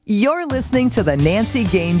You're listening to The Nancy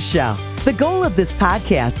Gaines Show. The goal of this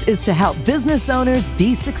podcast is to help business owners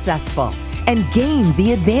be successful and gain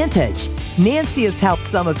the advantage. Nancy has helped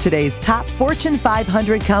some of today's top Fortune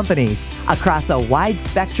 500 companies across a wide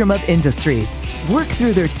spectrum of industries work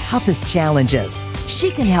through their toughest challenges.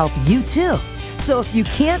 She can help you too. So if you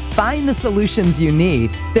can't find the solutions you need,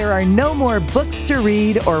 there are no more books to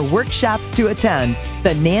read or workshops to attend.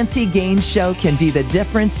 The Nancy Gaines Show can be the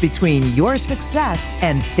difference between your success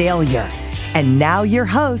and failure. And now your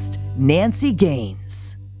host, Nancy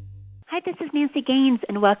Gaines. Hi, this is Nancy Gaines,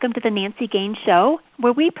 and welcome to the Nancy Gaines Show,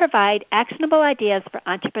 where we provide actionable ideas for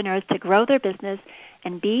entrepreneurs to grow their business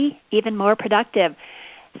and be even more productive.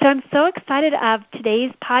 So I'm so excited of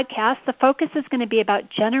today's podcast. The focus is going to be about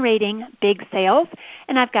generating big sales,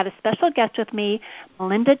 and I've got a special guest with me,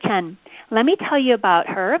 Melinda Chen. Let me tell you about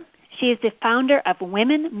her. She is the founder of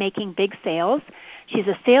Women Making Big Sales. She's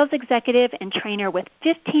a sales executive and trainer with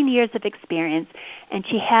 15 years of experience, and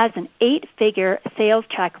she has an 8-figure sales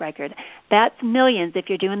track record. That's millions if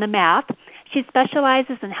you're doing the math. She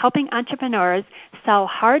specializes in helping entrepreneurs sell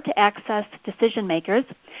hard-to-access decision makers,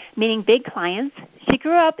 meaning big clients. She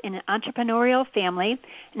grew up in an entrepreneurial family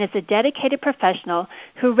and is a dedicated professional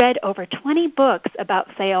who read over 20 books about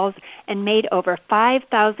sales and made over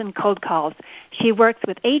 5,000 cold calls. She works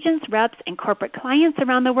with agents, reps, and corporate clients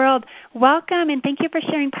around the world. Welcome, and thank you for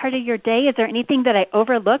sharing part of your day. Is there anything that I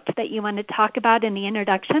overlooked that you want to talk about in the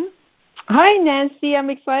introduction? Hi, Nancy.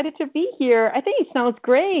 I'm excited to be here. I think it sounds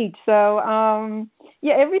great. So,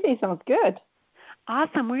 everything sounds good.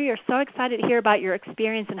 Awesome. We are so excited to hear about your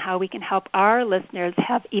experience and how we can help our listeners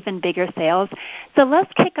have even bigger sales. So let's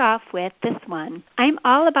kick off with this one. I'm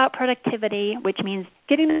all about productivity, which means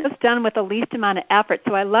getting this done with the least amount of effort.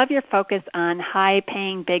 So I love your focus on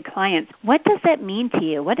high-paying big clients. What does that mean to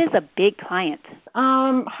you? What is a big client?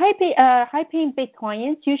 High-paying big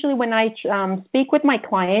clients, usually when I speak with my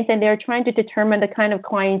clients and they're trying to determine the kind of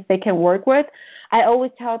clients they can work with, I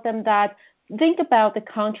always tell them that think about the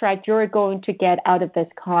contract you're going to get out of this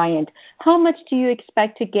client. How much do you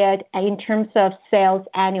expect to get in terms of sales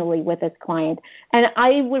annually with this client? And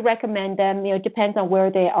I would recommend them, it depends on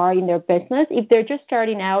where they are in their business. If they're just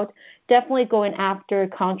starting out, definitely going after a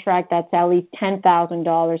contract that's at least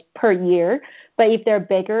 $10,000 per year. But if they're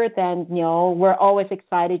bigger, then, we're always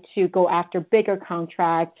excited to go after bigger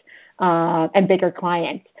contracts and bigger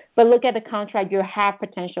clients. But look at the contract you have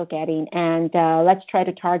potential getting, and let's try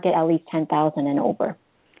to target at least $10,000 and over.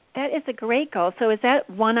 That is a great goal. So is that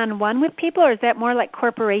one-on-one with people, or is that more like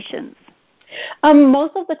corporations?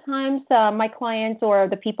 Most of the times, my clients or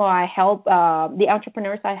the people I help, the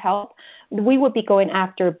entrepreneurs I help, we would be going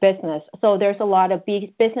after business. So there's a lot of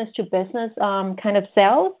big business-to-business kind of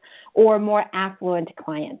sales or more affluent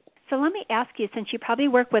clients. So let me ask you, since you probably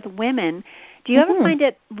work with women, do you ever find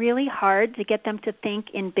it really hard to get them to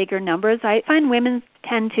think in bigger numbers? I find women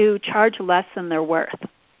tend to charge less than they're worth.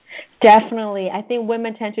 Definitely. I think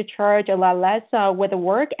women tend to charge a lot less with the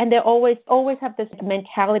work, and they always have this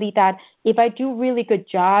mentality that if I do a really good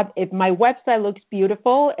job, if my website looks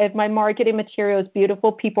beautiful, if my marketing material is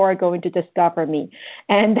beautiful, people are going to discover me.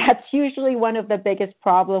 And that's usually one of the biggest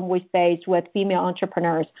problems we face with female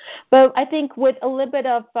entrepreneurs. But I think with a little bit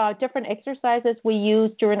of different exercises we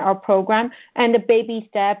use during our program and the baby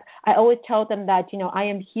step, I always tell them that, I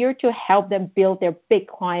am here to help them build their big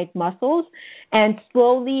client muscles, and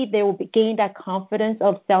slowly they will gain that confidence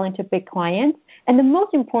of selling to big clients. And the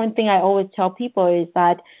most important thing I always tell people is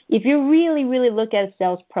that if you really, really look at a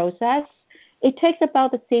sales process, it takes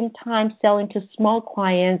about the same time selling to small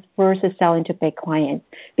clients versus selling to big clients,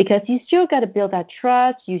 because you still got to build that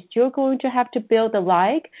trust. You're still going to have to build the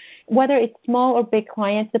like. Whether it's small or big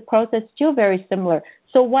clients, the process is still very similar.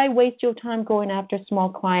 So why waste your time going after small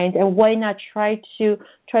clients, and why not try to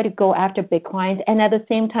go after big clients and at the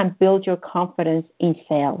same time build your confidence in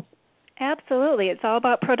sales? Absolutely. It's all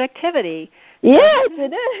about productivity. Yes,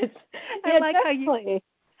 it is. I like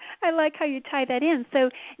how you tie that in.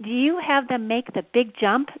 So do you have them make the big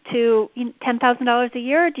jump to $10,000 a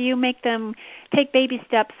year, or do you make them take baby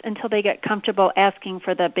steps until they get comfortable asking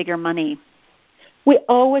for the bigger money?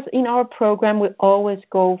 In our program, we always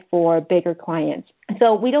go for bigger clients.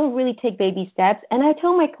 So we don't really take baby steps. And I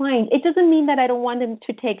tell my clients, it doesn't mean that I don't want them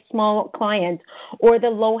to take small clients or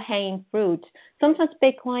the low-hanging fruit. Sometimes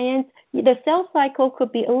big clients, the sales cycle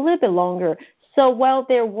could be a little bit longer. So while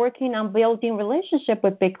they're working on building relationship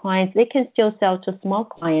with big clients, they can still sell to small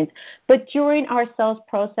clients. But during our sales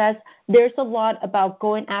process, there's a lot about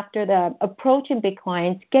going after them, approaching big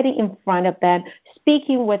clients, getting in front of them,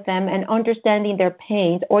 speaking with them, and understanding their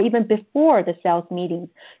pains, or even before the sales meetings.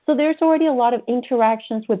 So there's already a lot of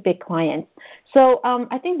interactions with big clients. So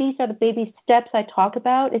I think these are the baby steps I talk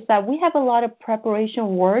about, is that we have a lot of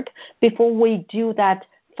preparation work before we do that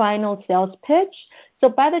final sales pitch. So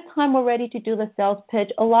by the time we're ready to do the sales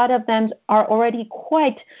pitch, a lot of them are already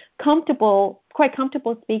quite comfortable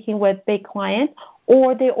speaking with big clients,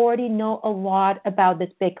 or they already know a lot about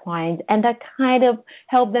this big client, and that kind of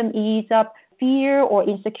help them ease up fear or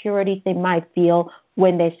insecurities they might feel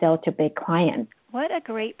when they sell to big clients. What a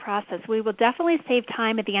great process. We will definitely save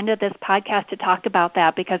time at the end of this podcast to talk about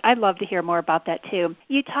that, because I'd love to hear more about that too.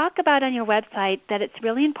 You talk about on your website that it's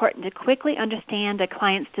really important to quickly understand a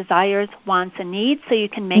client's desires, wants, and needs so you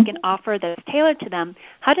can make an offer that's tailored to them.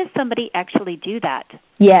 How does somebody actually do that?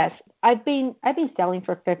 Yes. I've been selling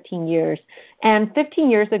for 15 years. And 15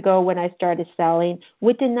 years ago when I started selling,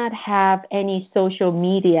 we did not have any social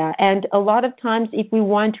media. And a lot of times if we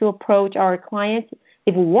wanted to approach our clients,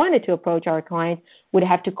 we'd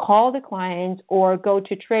have to call the clients or go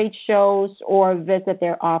to trade shows or visit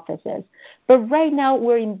their offices. But right now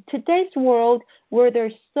we're in today's world where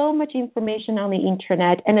there's so much information on the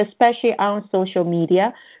internet, and especially on social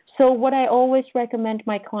media. So what I always recommend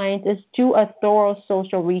my clients is do a thorough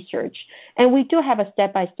social research. And we do have a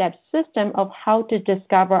step-by-step system of how to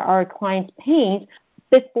discover our clients' pains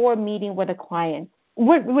before meeting with a client.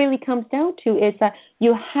 What really comes down to is that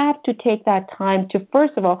you have to take that time to,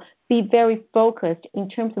 first of all, be very focused in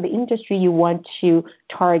terms of the industry you want to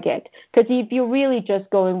target. Because if you're really just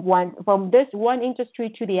going from this one industry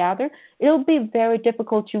to the other, it'll be very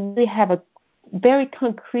difficult to really have a very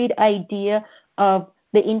concrete idea of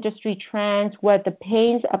the industry trends, what the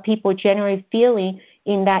pains are people generally feeling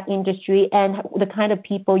in that industry, and the kind of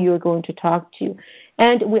people you're going to talk to.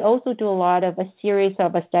 And we also do a series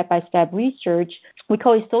of a step-by-step research. We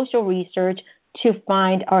call it social research, to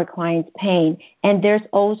find our client's pain. And there's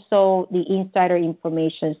also the insider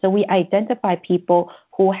information. So we identify people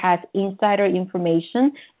who have insider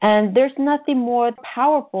information, and there's nothing more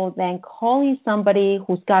powerful than calling somebody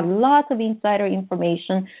who's got lots of insider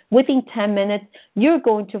information. Within 10 minutes, you're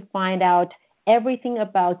going to find out everything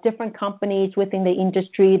about different companies within the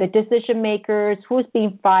industry, the decision makers, who's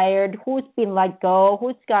being fired, who's been let go,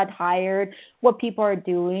 who's got hired, what people are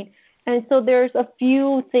doing. And so there's a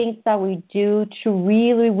few things that we do to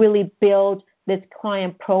really, really build this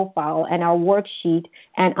client profile and our worksheet.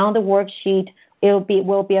 And on the worksheet, we'll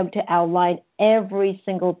be able to outline every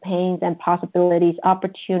single pains and possibilities,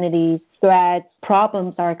 opportunities, threats,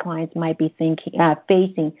 problems our clients might be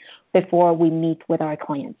facing before we meet with our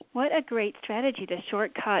clients. What a great strategy to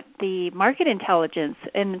shortcut the market intelligence,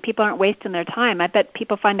 and people aren't wasting their time. I bet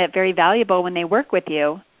people find that very valuable when they work with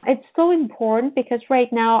you. It's so important because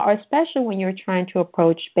right now, especially when you're trying to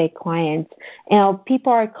approach big clients,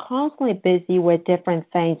 people are constantly busy with different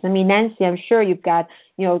things. I mean, Nancy, I'm sure you've got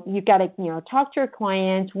to talk to your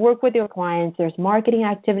clients, work with your clients. There's marketing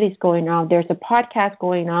activities going on. There's a podcast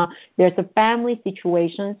going on. There's a family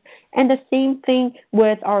situations. And the same thing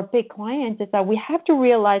with our big clients is that we have to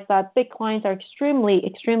realize that big clients are extremely,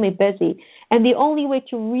 extremely busy. And the only way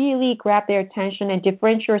to really grab their attention and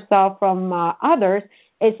differentiate yourself from others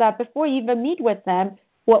is that before you even meet with them,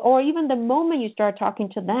 or even the moment you start talking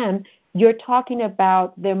to them, you're talking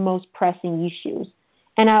about their most pressing issues.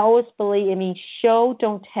 And I always believe, show,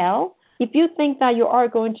 don't tell. If you think that you are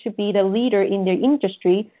going to be the leader in the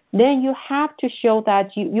industry, then you have to show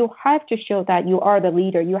that you are the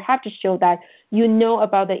leader. You have to show that you know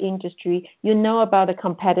about the industry, you know about the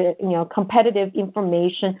competitive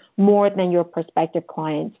information more than your prospective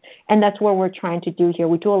clients. And that's what we're trying to do here.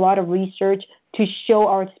 We do a lot of research to show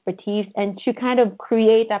our expertise and to kind of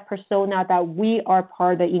create that persona that we are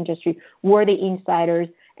part of the industry. We're the insiders,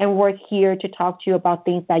 and we're here to talk to you about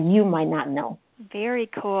things that you might not know. Very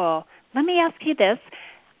cool. Let me ask you this.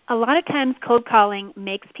 A lot of times cold calling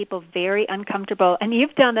makes people very uncomfortable, and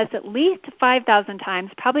you've done this at least 5,000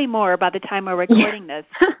 times, probably more by the time we're recording this.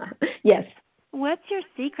 Yes. What's your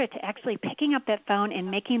secret to actually picking up that phone and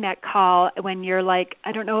making that call when you're like,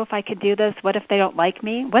 I don't know if I could do this. What if they don't like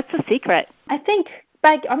me? What's the secret? I think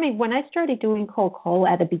when I started doing cold call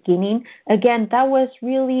at the beginning, again, that was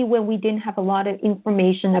really when we didn't have a lot of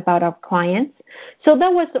information about our clients. So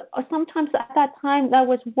that was sometimes at that time, that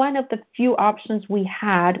was one of the few options we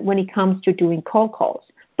had when it comes to doing cold calls.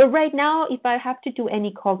 But right now, if I have to do any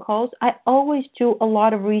cold calls, I always do a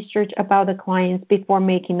lot of research about the clients before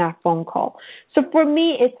making that phone call. So for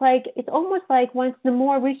me, it's almost like once the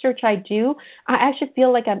more research I do, I actually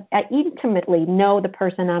feel like I intimately know the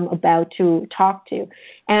person I'm about to talk to.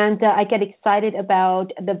 And I get excited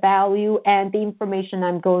about the value and the information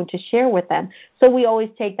I'm going to share with them. So we always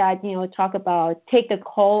take that, take the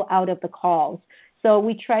call out of the calls. So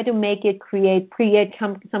we try to make it create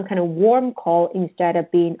some kind of warm call instead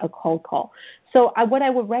of being a cold call. So what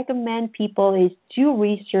I would recommend people is do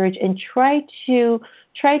research and try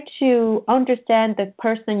to understand the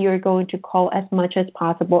person you're going to call as much as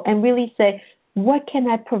possible and really say, what can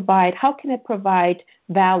I provide? How can I provide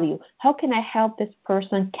value? How can I help this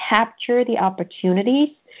person capture the opportunities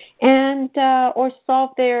and or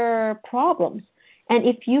solve their problems? And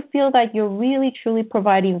if you feel that you're really truly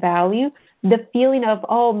providing value, the feeling of,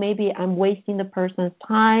 oh, maybe I'm wasting the person's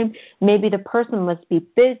time, maybe the person must be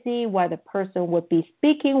busy while the person would be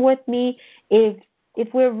speaking with me, if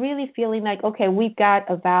we're really feeling like, okay, we've got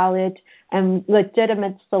a valid and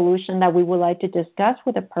legitimate solution that we would like to discuss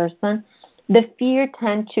with a person, the fear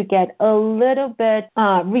tends to get a little bit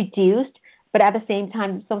reduced. But at the same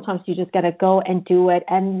time, sometimes you just got to go and do it.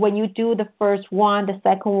 And when you do the first one, the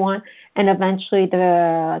second one, and eventually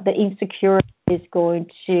the insecurity is going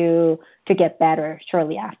to get better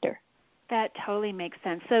shortly after. That totally makes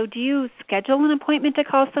sense. So do you schedule an appointment to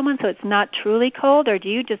call someone so it's not truly cold, or do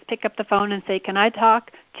you just pick up the phone and say, can I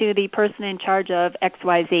talk to the person in charge of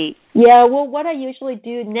XYZ? Yeah, well, what I usually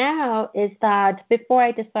do now is that before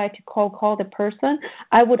I decide to call the person,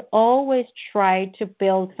 I would always try to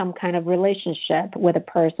build some kind of relationship with a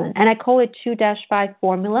person. And I call it 2-5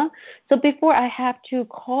 formula. So before I have to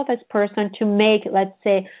call this person to make, let's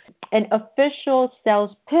say, an official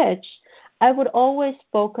sales pitch, I would always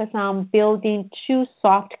focus on building 2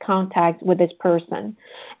 soft contacts with this person.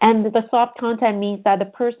 And the soft contact means that the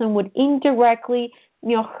person would indirectly,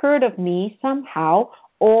 heard of me somehow,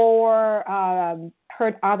 or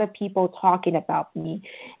heard other people talking about me.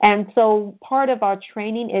 And so part of our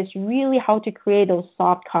training is really how to create those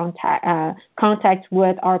soft contacts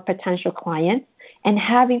with our potential clients. And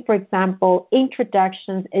having, for example,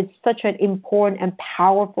 introductions is such an important and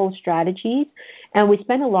powerful strategy. And we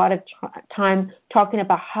spend a lot of time talking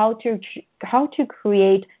about how to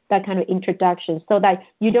create that kind of introduction so that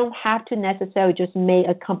you don't have to necessarily just make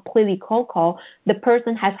a completely cold call. The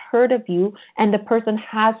person has heard of you and the person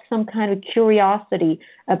has some kind of curiosity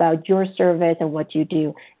about your service and what you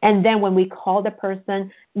do. And then when we call the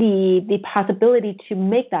person, the possibility to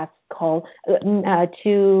make that call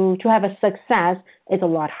to have a success is a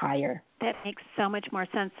lot higher. That makes so much more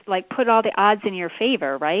sense. Like put all the odds in your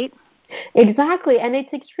favor, right? Exactly, and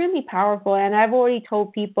it's extremely powerful. And I've already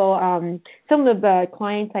told people, some of the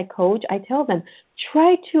clients I coach, I tell them,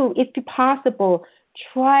 try to, if possible,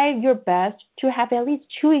 try your best to have at least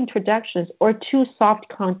 2 introductions or 2 soft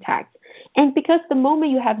contacts. And because the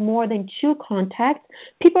moment you have more than 2 contacts,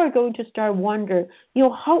 people are going to start wondering,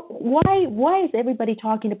 why is everybody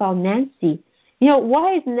talking about Nancy?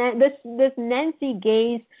 Why is this Nancy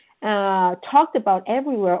Gaines talked about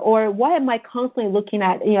everywhere, or why am I constantly looking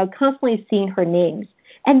at, constantly seeing her names?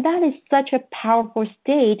 And that is such a powerful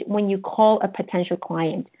state when you call a potential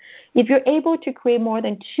client. If you're able to create more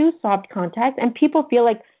than 2 soft contacts and people feel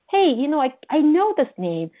like, hey, I know this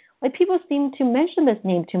name, like people seem to mention this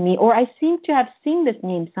name to me, or I seem to have seen this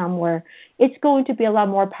name somewhere, it's going to be a lot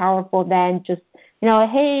more powerful than just,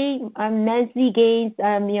 hey, I'm Nancy Gaines,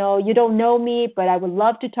 you don't know me, but I would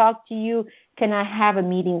love to talk to you. Can I have a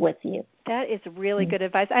meeting with you? That is really good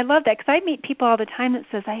advice. I love that because I meet people all the time that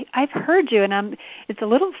says, I've heard you, and it's a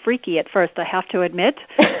little freaky at first, I have to admit.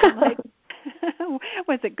 I'm like,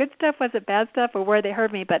 was it good stuff, was it bad stuff, or where they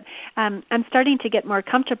heard me? But I'm starting to get more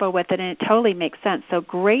comfortable with it, and it totally makes sense. So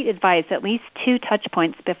great advice, at least 2 touch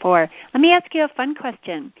points before. Let me ask you a fun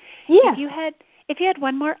question. Yeah. If you had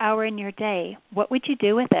 1 more hour in your day, what would you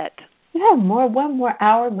do with it? Yeah, 1 more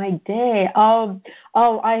hour in my day. I'm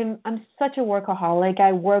such a workaholic.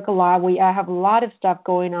 I work a lot. I have a lot of stuff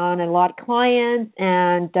going on, a lot of clients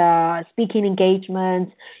and speaking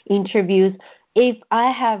engagements, interviews. If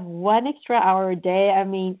I have 1 extra hour a day,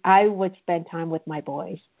 I would spend time with my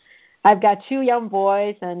boys. I've got 2 young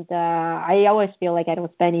boys, and I always feel like I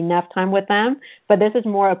don't spend enough time with them. But this is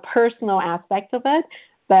more a personal aspect of it.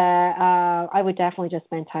 But I would definitely just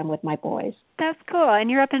spend time with my boys. That's cool. And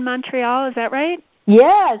you're up in Montreal, is that right?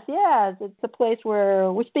 Yes. It's a place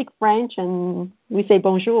where we speak French and we say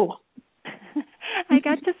bonjour.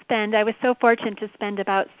 I was so fortunate to spend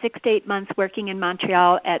about 6 to 8 months working in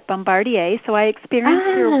Montreal at Bombardier, so I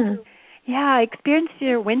experienced Yeah, I experienced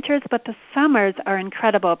your winters, but the summers are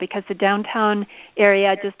incredible because the downtown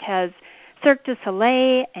area just has Cirque du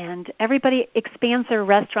Soleil, and everybody expands their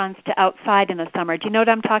restaurants to outside in the summer. Do you know what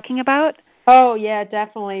I'm talking about? Oh yeah,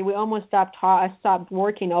 definitely. We almost stopped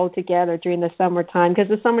working altogether during the summertime because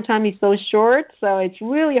the summertime is so short. So it's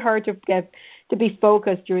really hard to be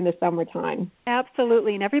focused during the summertime.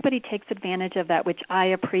 Absolutely, and everybody takes advantage of that, which I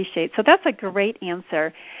appreciate. So that's a great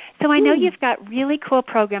answer. So I know you've got really cool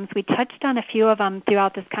programs. We touched on a few of them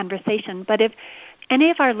throughout this conversation, but if any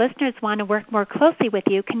of our listeners want to work more closely with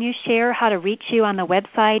you, can you share how to reach you on the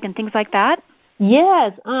website and things like that?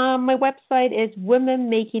 Yes, my website is Women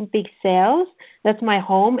Making Big Sales. That's my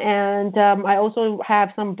home, and I also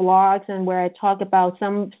have some blogs and where I talk about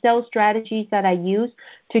some sales strategies that I use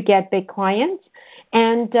to get big clients.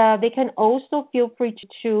 And they can also feel free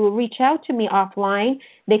to reach out to me offline.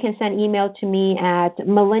 They can send email to me at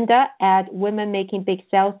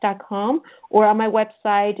melinda@womenmakingbigSales.com, or on my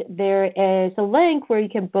website there is a link where you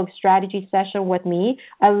can book strategy session with me.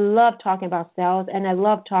 I love talking about sales, and I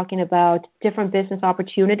love talking about different business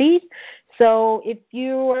opportunities. So if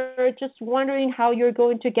you're just wondering how you're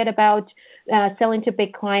going to get about selling to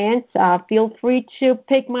big clients, feel free to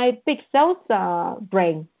pick my big sales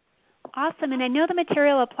brain. Awesome, and I know the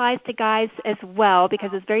material applies to guys as well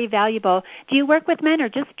because it's very valuable. Do you work with men or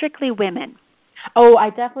just strictly women? Oh, I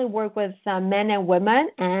definitely work with men and women,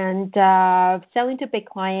 and selling to big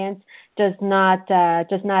clients does not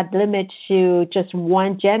limit to just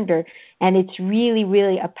one gender, and it's really,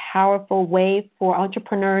 really a powerful way for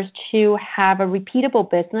entrepreneurs to have a repeatable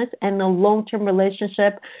business and a long-term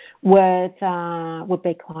relationship with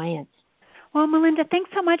big clients. Well, Melinda,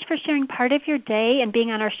 thanks so much for sharing part of your day and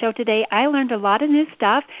being on our show today. I learned a lot of new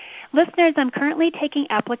stuff. Listeners, I'm currently taking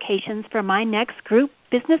applications for my next group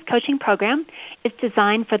business coaching program. It's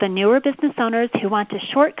designed for the newer business owners who want to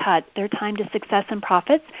shortcut their time to success and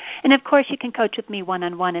profits. And, of course, you can coach with me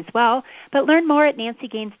one-on-one as well. But learn more at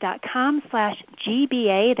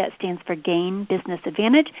nancygaines.com/GBA. That stands for Gain Business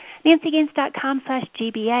Advantage.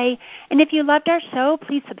 nancygaines.com/GBA. And if you loved our show,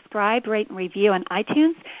 please subscribe, rate, and review on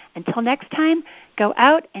iTunes. Until next time, go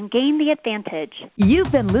out and gain the advantage.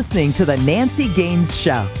 You've been listening to The Nancy Gaines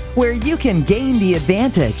Show, where you can gain the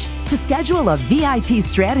advantage. To schedule a VIP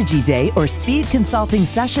strategy day or speed consulting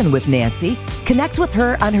session with Nancy, connect with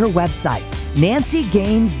her on her website,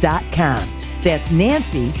 nancygaines.com. That's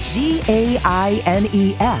Nancy, GAINES.com.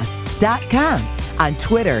 On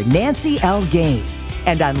Twitter, Nancy L. Gaines.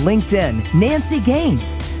 And on LinkedIn, Nancy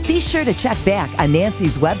Gaines. Be sure to check back on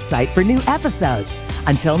Nancy's website for new episodes.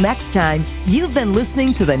 Until next time, you've been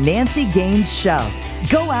listening to The Nancy Gaines Show.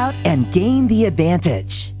 Go out and gain the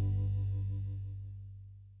advantage.